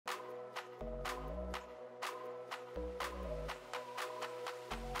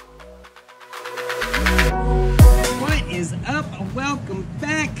welcome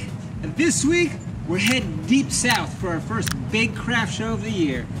back. This week we're heading deep south for our first big craft show of the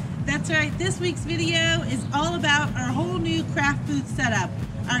year. That's right, this week's video is all about our whole new craft booth setup,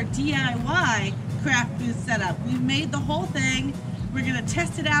 our DIY craft booth setup. We've made the whole thing. We're gonna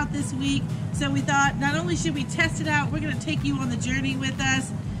test it out this week. So we thought not only should we test it out, we're gonna take you on the journey with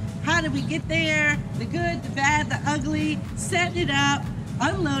us. How did we get there? The good, the bad, the ugly, setting it up,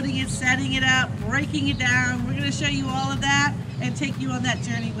 unloading it, setting it up, breaking it down. We're gonna show you all of that and take you on that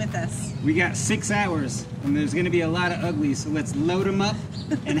journey with us. We got 6 hours and there's gonna be a lot of uglies, so let's load them up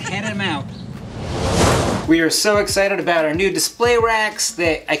and head them out. We are so excited about our new display racks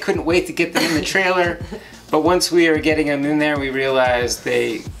that I couldn't wait to get them in the trailer. But once we were getting them in there, we realized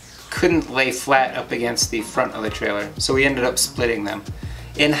they couldn't lay flat up against the front of the trailer, so we ended up splitting them.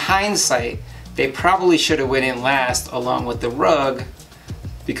 In hindsight, they probably should have went in last along with the rug,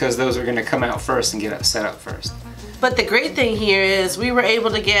 because those are going to come out first and get set up first. But the great thing here is we were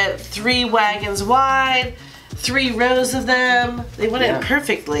able to get 3 wagons wide, 3 rows of them. They went in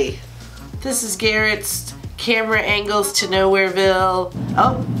perfectly. This is Garrett's camera angles to Nowhereville.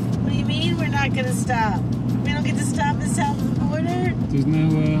 Oh, what do you mean we're not going to stop? We don't get to stop this south of the border?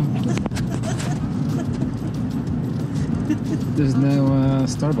 There's no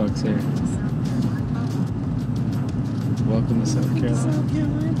Starbucks here. Welcome to South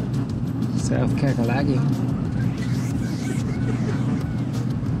Carolina. South Carolina.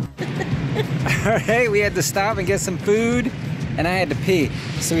 Alright, we had to stop and get some food, and I had to pee.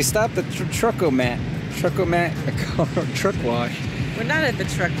 So we stopped at truck wash. We're not at the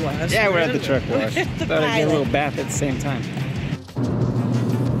truck wash. Yeah, we're at the truck wash. Thought I'd get a little bath at the same time.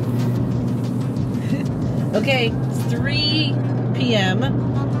 Okay, it's 3 p.m.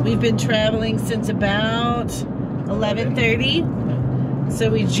 We've been traveling since about 11:30.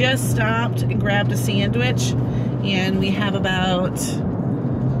 So we just stopped and grabbed a sandwich, and we have about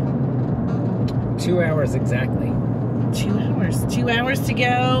 2 hours exactly. 2 hours. 2 hours to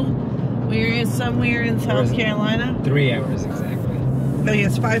go. We're somewhere in South Carolina. 3 hours exactly. Oh yeah,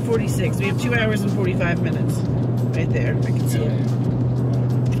 it's 5:46. We have 2 hours and 45 minutes. Right there, I can see it.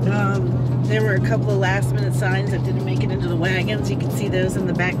 There were a couple of last minute signs that didn't make it into the wagons. You can see those in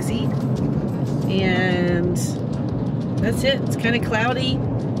the back seat. And that's it. It's kind of cloudy.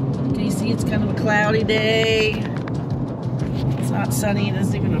 Do you see it's kind of a cloudy day? It's not sunny. It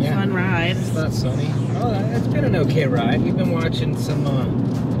isn't even a fun ride. It's not sunny. Oh, it's been an okay ride. We've been watching some of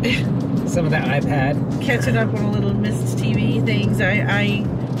that iPad. Catching up on a little missed TV things. I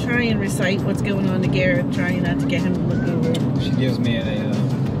try and recite what's going on to Garrett, trying not to get him to look over. She gives me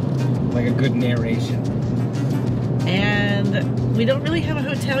like a good narration. And we don't really have a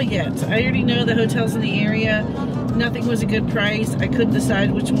hotel yet. I already know the hotels in the area. Nothing was a good price. I couldn't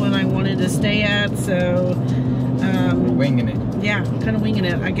decide which one I wanted to stay at, so we're winging it. Yeah, kind of winging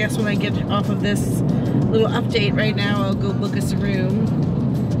it. I guess when I get off of this little update right now, I'll go book us a room,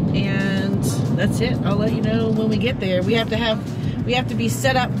 and that's it. I'll let you know when we get there. We have to be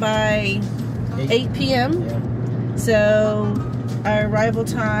set up by 8 p.m. Yeah. So our arrival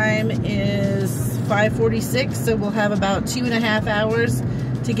time is 5:46, so we'll have about 2.5 hours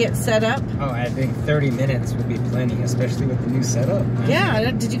to get set up. Oh, I think 30 minutes would be plenty, especially with the new setup.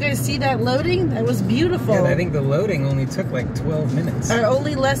 Yeah, did you guys see that loading? That was beautiful. Yeah, I think the loading only took like 12 minutes. Our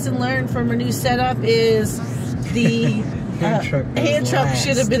only lesson learned from our new setup is the hand truck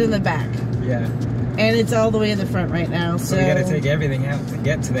should have been in the back. Yeah. And it's all the way in the front right now. So we got to take everything out to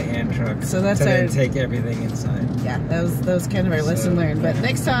get to the hand truck. So that's then take everything inside. Yeah, that was kind of our lesson learned. But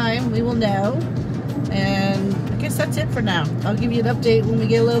next time we will know. And I guess that's it for now. I'll give you an update when we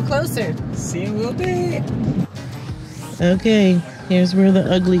get a little closer. See you in a little bit. Okay, here's where the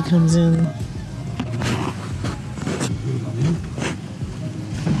ugly comes in.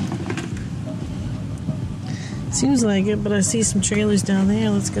 Seems like it, but I see some trailers down there.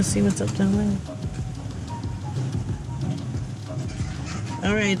 Let's go see what's up down there.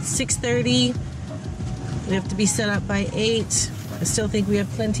 Alright, it's 6:30. We have to be set up by 8. I still think we have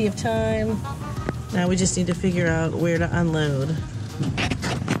plenty of time. Now we just need to figure out where to unload.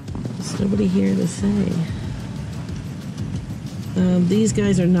 There's nobody here to say. These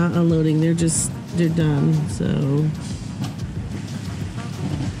guys are not unloading. They're done, so.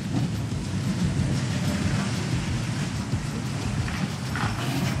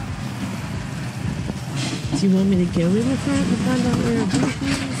 Do you want me to go in the front and find out where everything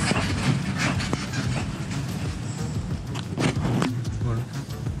is?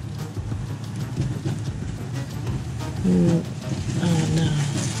 Oh no.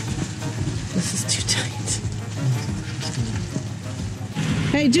 This is too tight.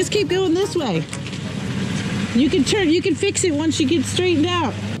 Hey, just keep going this way. You can fix it once you get straightened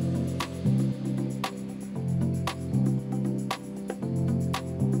out.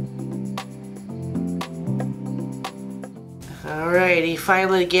 Alright, he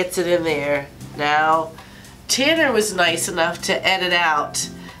finally gets it in there. Now, Tanner was nice enough to edit out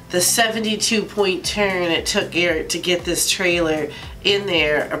the 72-point turn it took Garrett to get this trailer in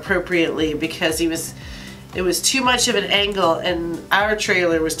there appropriately, because it was too much of an angle and our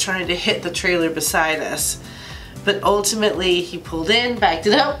trailer was trying to hit the trailer beside us. But ultimately he pulled in, backed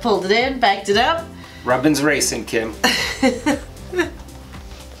it up, pulled it in, backed it up. Rubbin's racing, Kim.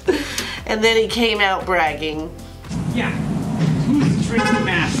 And then he came out bragging. Yeah. Who's the trailer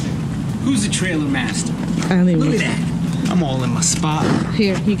master? Who's the trailer master? Look at that. I'm all in my spot.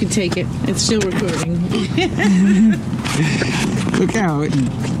 Here, you can take it. It's still recording. Look how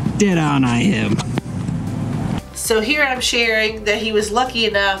dead on I am. So here I'm sharing that he was lucky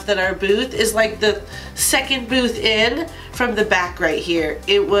enough that our booth is like the second booth in from the back right here.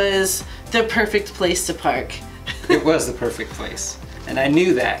 It was the perfect place to park. It was the perfect place. And I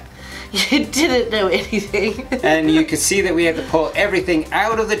knew that. You didn't know anything. And you could see that we had to pull everything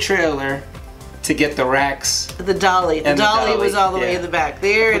out of the trailer to get the racks. The dolly. The dolly was all the way in the back.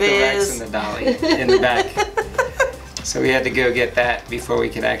 There it is. The racks and the dolly in the back. So we had to go get that before we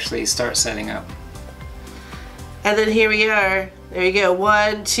could actually start setting up. And then here we are. There you go.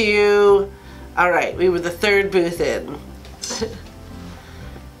 1, 2. All right, we were the third booth in.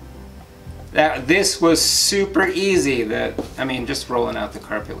 This was super easy. Just rolling out the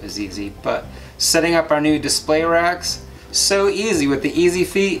carpet was easy, but setting up our new display racks, so easy with the easy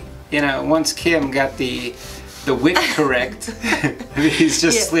feet. You know, once Kim got the width correct, he's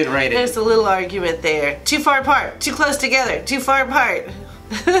just slid right in. There's a little argument there. Too far apart, too close together, too far apart.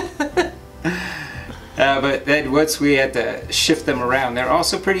 But then once we had to shift them around, they're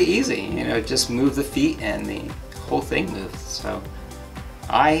also pretty easy. You know, just move the feet and the whole thing moves. So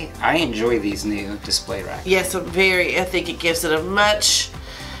I enjoy these new display racks. Yes, I think it gives it a much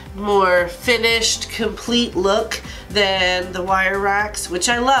more finished, complete look than the wire racks, which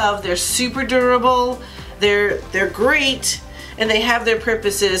I love. They're super durable, they're great, and they have their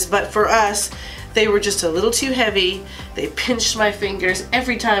purposes, but for us, they were just a little too heavy. They pinched my fingers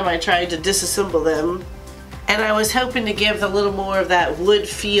every time I tried to disassemble them. And I was hoping to give a little more of that wood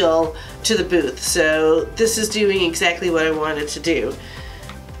feel to the booth, so this is doing exactly what I wanted to do.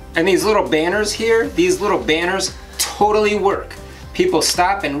 And these little banners here, these little banners totally work. People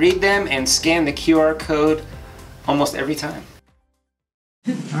stop and read them and scan the QR code almost every time.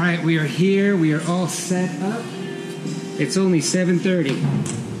 All right, we are here. We are all set up. It's only 7:30.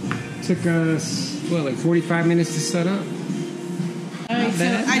 Took us, what, like 45 minutes to set up? All right,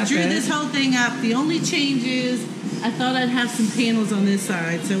 so I drew this whole thing up. The only change is I thought I'd have some panels on this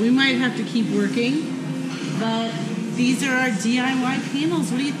side, so we might have to keep working. But these are our DIY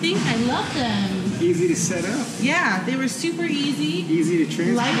panels. What do you think? I love them. Easy to set up. Yeah, they were super easy. Easy to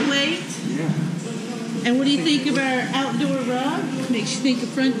transport. Lightweight. Yeah. And what do you think of our outdoor rug? Makes you think of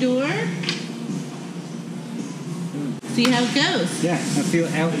front door. See how it goes. Yeah, I feel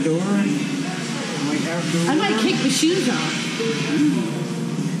outdoor. Like outdoor. I might kick the shoes off.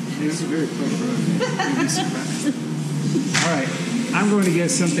 This is very quick, bro. You'll be surprised. All right, I'm going to get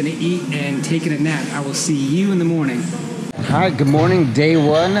something to eat and taking a nap. I will see you in the morning. All right, good morning. Day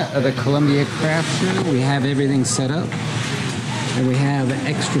one of the Columbia Craft Show. We have everything set up. And we have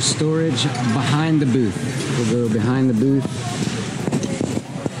extra storage behind the booth. We'll go behind the booth.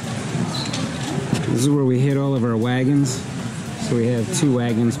 This is where we hid all of our wagons. So we have 2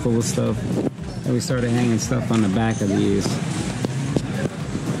 wagons full of stuff. And we started hanging stuff on the back of these.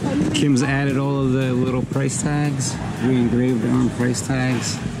 Kim's added all of the little price tags. We engraved on price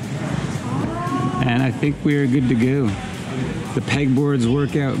tags. And I think we're good to go. The pegboards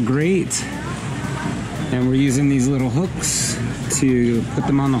work out great. And we're using these little hooks to put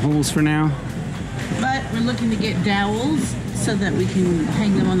them on the holes for now. But we're looking to get dowels so that we can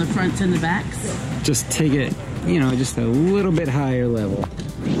hang them on the fronts and the backs. Just take it, you know, just a little bit higher level.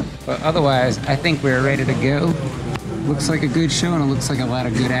 But otherwise, I think we're ready to go. Looks like a good show, and it looks like a lot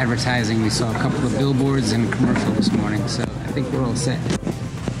of good advertising. We saw a couple of billboards and commercial this morning, so I think we're all set.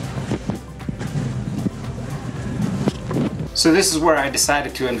 So this is where I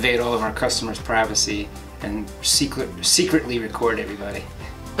decided to invade all of our customers' privacy and secretly record everybody.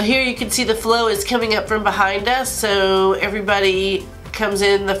 Here you can see the flow is coming up from behind us, so everybody comes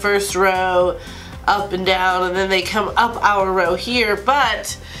in the first row, up and down, and then they come up our row here.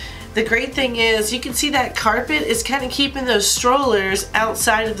 But the great thing is you can see that carpet is kind of keeping those strollers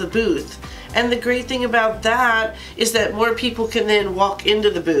outside of the booth. And the great thing about that is that more people can then walk into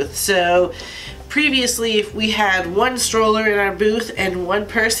the booth. So previously, if we had one stroller in our booth and one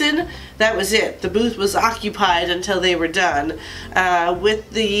person, that was it. The booth was occupied until they were done.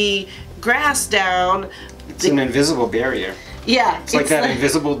 With the grass down, it's an invisible barrier. Yeah, it's like that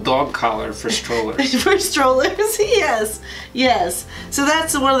invisible dog collar for strollers. For strollers, yes, yes. So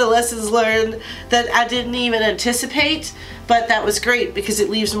that's one of the lessons learned that I didn't even anticipate, but that was great because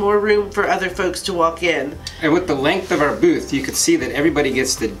it leaves more room for other folks to walk in. And with the length of our booth, you could see that everybody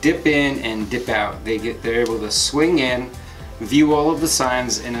gets to dip in and dip out. They're able to swing in, view all of the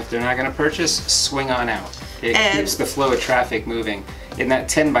signs, and if they're not going to purchase, swing on out. It keeps the flow of traffic moving. In that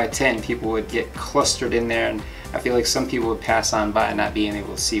 10 by 10, people would get clustered in there, and I feel like some people would pass on by not being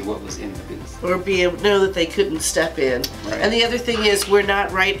able to see what was in the booth. Or be able to know that they couldn't step in. Right. And the other thing is we're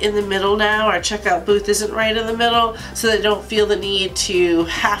not right in the middle now. Our checkout booth isn't right in the middle, so they don't feel the need to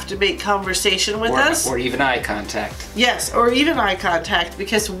have to make conversation with us. Or even eye contact. Yes, or even eye contact,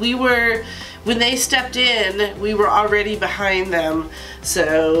 because when they stepped in, we were already behind them,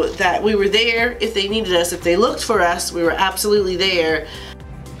 so that we were there if they needed us. If they looked for us, we were absolutely there.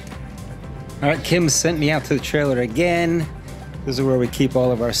 All right, Kim sent me out to the trailer again. This is where we keep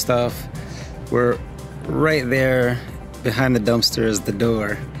all of our stuff. We're right there behind the dumpster is the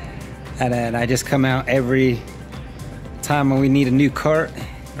door. And then I just come out every time when we need a new cart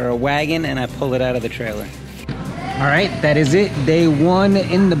or a wagon, and I pull it out of the trailer. All right, that is it. Day 1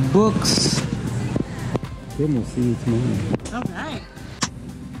 in the books. Kim, we'll see you tomorrow. All right.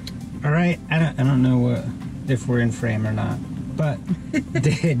 All right, I don't know if we're in frame or not. But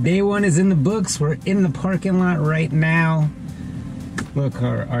day 1 is in the books. We're in the parking lot right now. Look,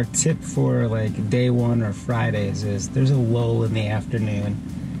 our tip for like day 1 or Fridays is there's a lull in the afternoon.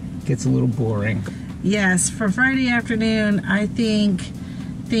 It gets a little boring. Yes, for Friday afternoon, I think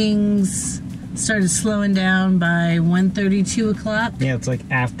things started slowing down by 1:30, 2 o'clock. Yeah, it's like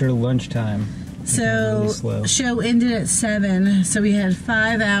after lunchtime. So really show ended at 7, so we had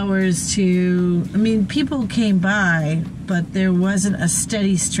 5 hours to, I mean, people came by, but there wasn't a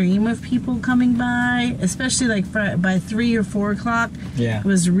steady stream of people coming by, especially like by 3 or 4 o'clock. Yeah, it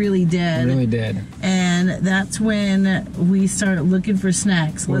was really dead. Really dead. And that's when we started looking for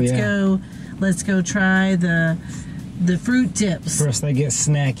snacks. Let's go try the fruit dips. First I get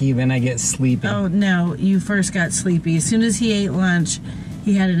snacky, then I get sleepy. Oh no, you first got sleepy. As soon as he ate lunch,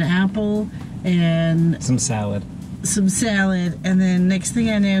 he had an apple and some salad, and then next thing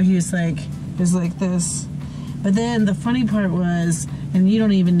I know, he was like this. But then the funny part was, and you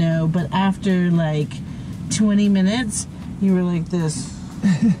don't even know, but after like 20 minutes, you were like this.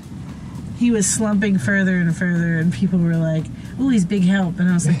 He was slumping further and further, and people were like, "Oh, he's big help," and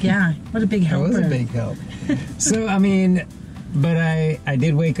I was like, "Yeah, what a big helper." That was a big help. So I mean, but I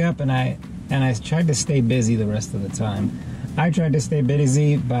did wake up, and I tried to stay busy the rest of the time. I tried to stay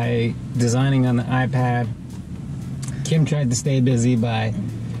busy by designing on the iPad. Kim tried to stay busy by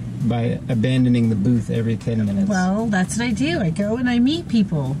abandoning the booth every 10 minutes. Well, that's what I do. I go and I meet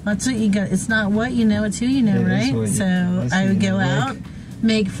people. That's what you got. It's not what you know, it's who you know, right? So I would go out,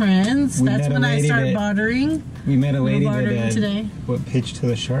 make friends. That's when I start bartering. We met a lady that today. What, pitched to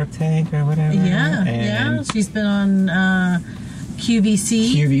the Shark Tank or whatever? Yeah, yeah. She's been on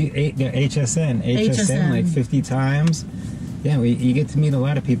QVC. HSN like 50 times. Yeah, you get to meet a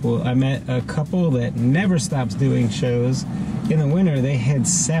lot of people. I met a couple that never stops doing shows. In the winter, they head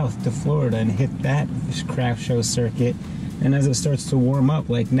south to Florida and hit that craft show circuit. And as it starts to warm up,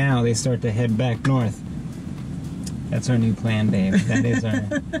 like now, they start to head back north. That's our new plan, Dave.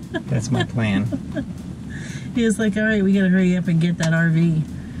 That's my plan. He was like, all right, we got to hurry up and get that RV.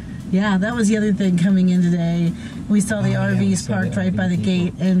 Yeah, that was the other thing coming in today. We saw the RVs parked right by the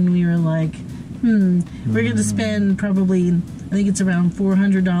gate, and we were like, we're going to spend probably, I think it's around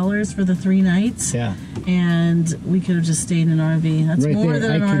 $400 for the 3 nights. Yeah. And we could have just stayed in an RV. That's right more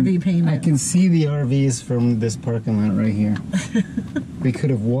than an RV payment. I can see the RVs from this parking lot right here. We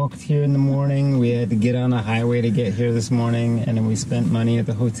could have walked here in the morning. We had to get on a highway to get here this morning, and then we spent money at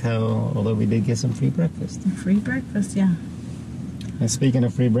the hotel, although we did get some free breakfast. Free breakfast, yeah. And speaking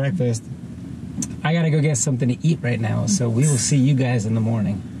of free breakfast, I got to go get something to eat right now, so we will see you guys in the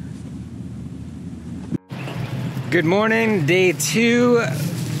morning. Good morning, day 2.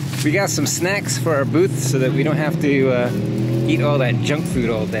 We got some snacks for our booth so that we don't have to eat all that junk food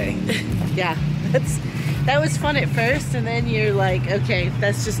all day. Yeah, that was fun at first, and then you're like, okay,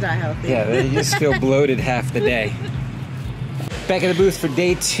 that's just not healthy. Yeah, you just feel bloated half the day. Back at the booth for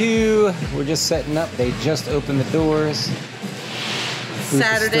day 2. We're just setting up. They just opened the doors. Booth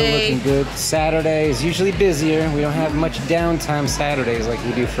is still looking good. Saturday is usually busier. We don't have much downtime Saturdays like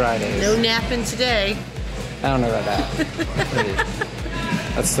we do Fridays. No napping today. I don't know about that.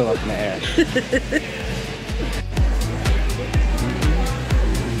 That's still up in the air.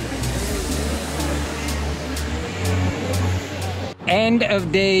 End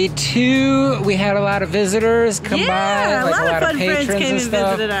of day 2. We had a lot of visitors come by, like a lot of fun patrons friends came and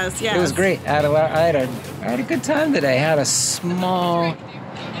stuff. visited us. Yes. It was great. I had a good time today. I had a small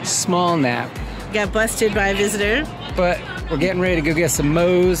nap. Got busted by a visitor. But we're getting ready to go get some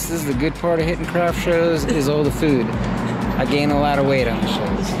mows. This is the good part of hitting craft shows, is all the food. I gain a lot of weight on the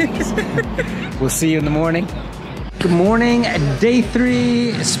shows. We'll see you in the morning. Good morning, day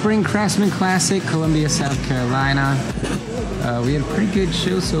 3, Spring Craftsman Classic, Columbia, South Carolina. We had a pretty good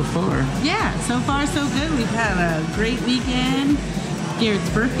show so far. Yeah, so far so good. We've had a great weekend. Garrett's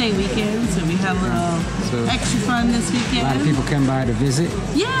birthday weekend, so we had a little extra fun this weekend. A lot of people come by to visit.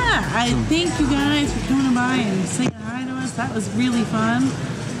 Yeah, I thank you guys for coming by and saying hi to us. That was really fun.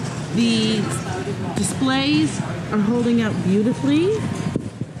 The displays are holding up beautifully.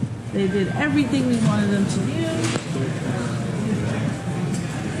 They did everything we wanted them to do.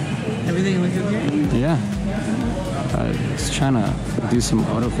 Everything looked okay? Yeah. I was trying to do some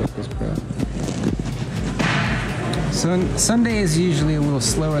autofocus, bro. So Sunday is usually a little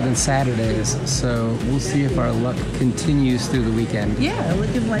slower than Saturdays, so we'll see if our luck continues through the weekend. Yeah,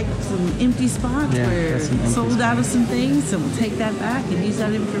 looking like some empty spots. Yeah, We're got some empty sold out of some things, so we'll take that back and use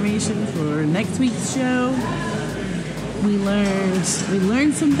that information for next week's show. We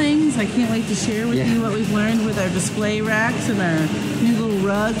learned some things. I can't wait to share with you what we've learned with our display racks and our new little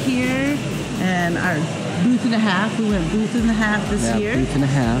rug here and our booth and a half. We went booth and a half this year. Booth and a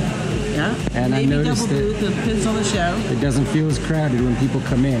half. Yeah. And maybe I noticed double booth. It depends on the show. It doesn't feel as crowded when people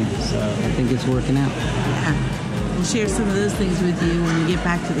come in, so I think it's working out. Yeah. We'll share some of those things with you when we get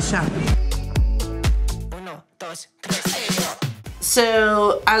back to the shop.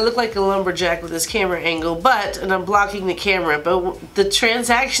 So I look like a lumberjack with this camera angle, and I'm blocking the camera. But the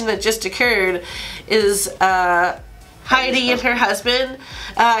transaction that just occurred is Heidi and her husband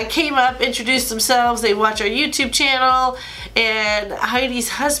came up, introduced themselves. They watch our YouTube channel, and Heidi's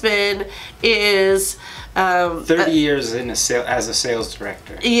husband is 30 years as a sales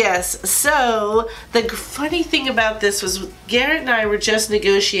director. Yes. So the funny thing about this was Garrett and I were just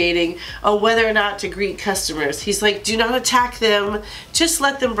negotiating on whether or not to greet customers. He's like, do not attack them, just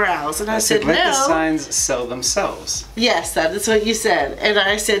let them browse. And I said, let no. the signs sell themselves. Yes, that is what you said. And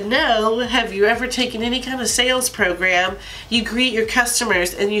I said, no, have you ever taken any kind of sales program? You greet your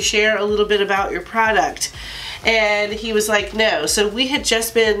customers and you share a little bit about your product. And he was like, no. So we had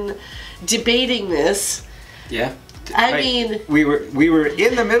just been debating this. Yeah. I mean, we were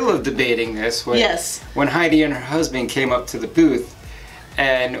in the middle of debating this when Heidi and her husband came up to the booth,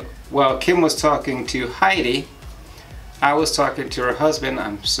 and while Kim was talking to Heidi, I was talking to her husband.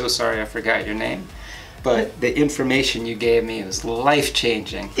 I'm so sorry I forgot your name, but the information you gave me was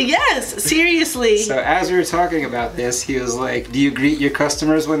life-changing. Yes, seriously. So as we were talking about this, he was like, do you greet your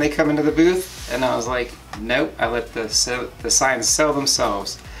customers when they come into the booth? And I was like, nope, I let the signs sell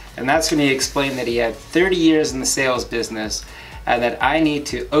themselves. And that's when he explained that he had 30 years in the sales business and that I need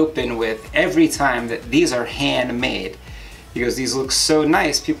to open with every time that these are handmade. He goes, these look so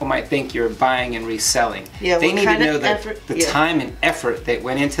nice, people might think you're buying and reselling. Yeah, they need to know that the time and effort that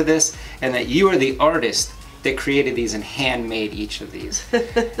went into this, and that you are the artist that created these and handmade each of these.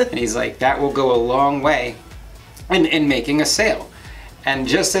 And he's like, that will go a long way in making a sale. And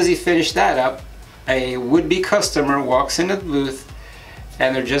just as he finished that up, a would-be customer walks into the booth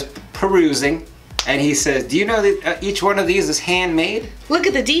and they're just perusing, and he says, do you know that each one of these is handmade? Look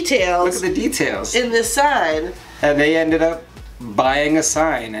at the details. Look at the details. In this sign. And they ended up buying a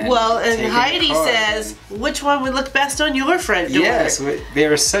sign. And Heidi says, which one would look best on your front door? Yes, they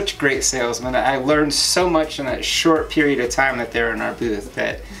are such great salesmen. I learned so much in that short period of time that they're in our booth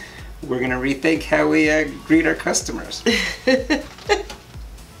that we're going to rethink how we greet our customers.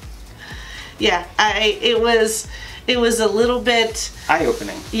 Yeah, it was a little bit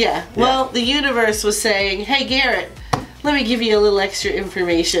eye-opening. Yeah. Well, the universe was saying, hey, Garrett, let me give you a little extra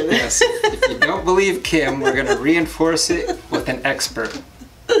information. Yes. If you don't believe Kim, we're going to reinforce it with an expert.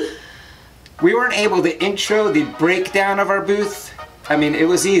 We weren't able to intro the breakdown of our booth. I mean, it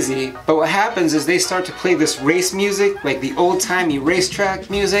was easy, but what happens is they start to play this race music, like the old-timey racetrack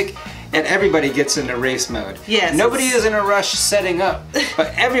music, and everybody gets into race mode. Yes. Nobody is in a rush setting up,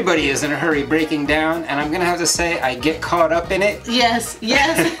 but everybody is in a hurry breaking down, and I'm gonna have to say I get caught up in it. Yes,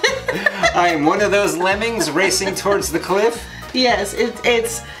 yes. I am one of those lemmings racing towards the cliff. Yes, it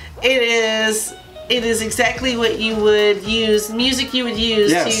it is exactly what you would use, music you would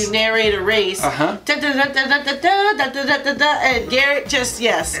use to narrate a race. And Garrett just,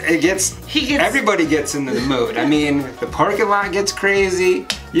 everybody gets into the mood. I mean, the parking lot gets crazy.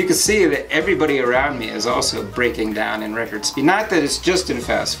 You can see that everybody around me is also breaking down in record speed. Not that it's just in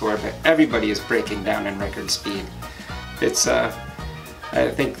fast forward, but everybody is breaking down in record speed. It's, I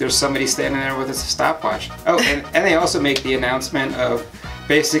think there's somebody standing there with a stopwatch. Oh, and they also make the announcement of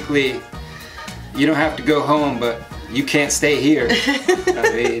basically, you don't have to go home, but you can't stay here.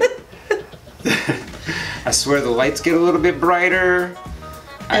 I mean, I swear the lights get a little bit brighter.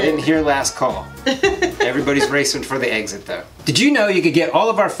 I didn't hear last call. Everybody's racing for the exit though. Did you know you could get all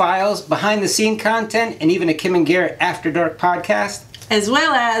of our files, behind the scene content, and even a Kim and Garrett After Dark podcast? As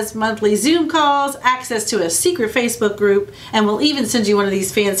well as monthly Zoom calls, access to a secret Facebook group, and we'll even send you one of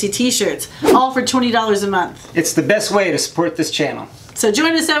these fancy t-shirts, all for $20 a month. It's the best way to support this channel. So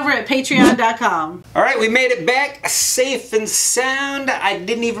join us over at patreon.com. Alright, we made it back safe and sound. I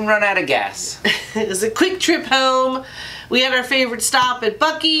didn't even run out of gas. It was a quick trip home. We had our favorite stop at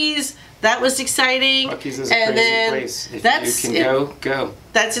Buc-ee's. That was exciting. Buc-ee's is a crazy place. If you can go.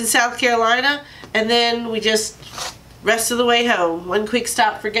 That's in South Carolina. And then we just rest of the way home. One quick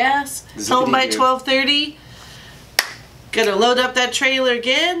stop for gas. Home by 12:30. Gonna load up that trailer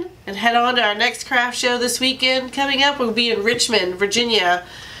again and head on to our next craft show this weekend. Coming up, we'll be in Richmond, Virginia.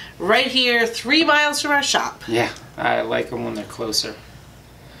 Right here, 3 miles from our shop. Yeah, I like them when they're closer.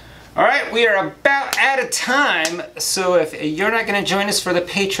 Alright, we are about out of time, so if you're not going to join us for the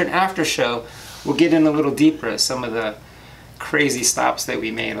patron after show, we'll get in a little deeper at some of the crazy stops that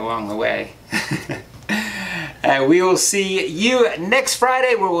we made along the way. We will see you next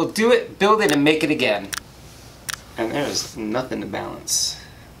Friday where we'll do it, build it, and make it again. And there's nothing to balance.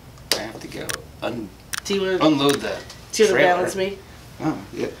 I have to go unload the Do you want to balance me? Oh,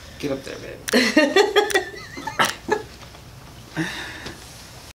 yeah. Get up there, babe.